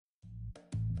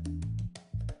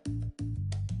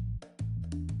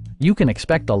You can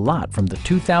expect a lot from the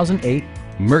 2008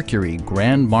 Mercury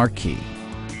Grand Marquis.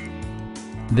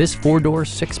 This four-door,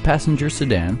 six-passenger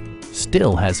sedan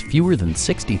still has fewer than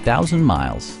 60,000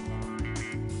 miles.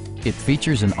 It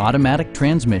features an automatic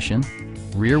transmission,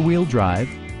 rear-wheel drive,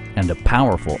 and a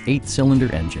powerful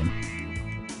 8-cylinder engine.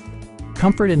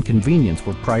 Comfort and convenience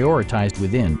were prioritized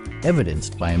within,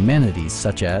 evidenced by amenities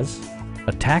such as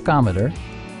a tachometer,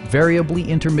 variably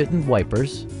intermittent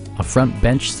wipers, a front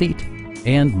bench seat,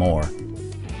 and more.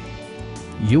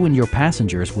 You and your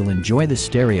passengers will enjoy the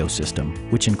stereo system,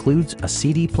 which includes a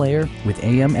CD player with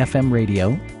AM/FM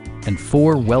radio and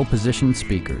 4 well-positioned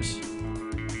speakers.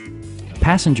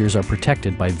 Passengers are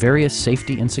protected by various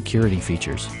safety and security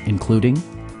features, including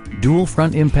dual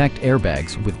front impact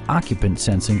airbags with occupant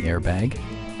sensing airbag,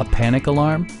 a panic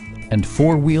alarm, and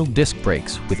 4-wheel disc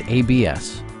brakes with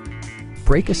ABS.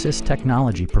 Brake assist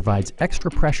technology provides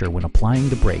extra pressure when applying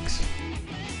the brakes.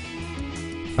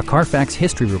 A Carfax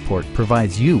history report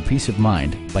provides you peace of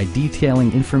mind by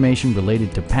detailing information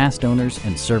related to past owners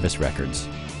and service records.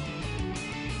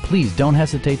 Please don't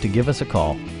hesitate to give us a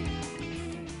call.